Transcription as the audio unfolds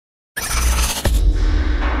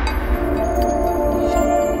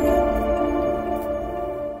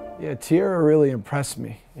Tiarra really impressed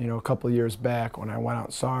me, a couple of years back when I went out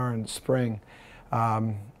and saw her in spring.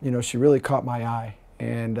 She really caught my eye.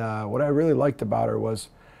 And what I really liked about her was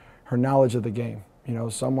her knowledge of the game.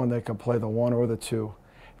 Someone that could play the one or the two,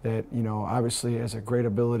 that, obviously has a great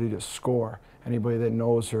ability to score. Anybody that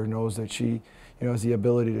knows her knows that she, has the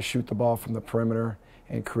ability to shoot the ball from the perimeter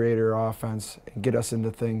and create her offense and get us into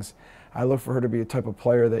things. I look for her to be a type of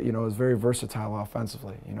player that, is very versatile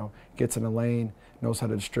offensively, gets in the lane, knows how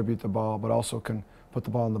to distribute the ball, but also can put the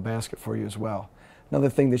ball in the basket for you as well. Another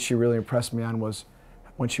thing that she really impressed me on was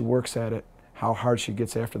when she works at it, how hard she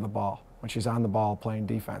gets after the ball, when she's on the ball playing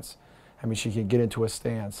defense. I mean, she can get into a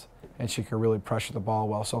stance and she can really pressure the ball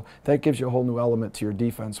well. So that gives you a whole new element to your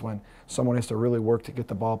defense when someone has to really work to get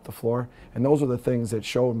the ball up the floor. And those are the things that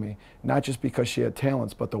showed me, not just because she had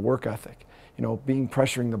talents, but the work ethic. Being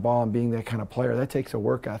pressuring the ball and being that kind of player, that takes a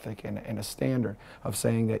work ethic and a standard of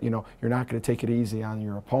saying that, you're not going to take it easy on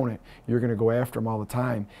your opponent. You're going to go after them all the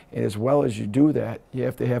time. And as well as you do that, you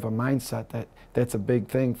have to have a mindset that's a big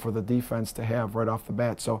thing for the defense to have right off the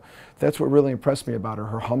bat. So that's what really impressed me about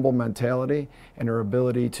her humble mentality and her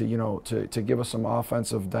ability to, to give us some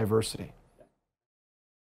offensive diversity.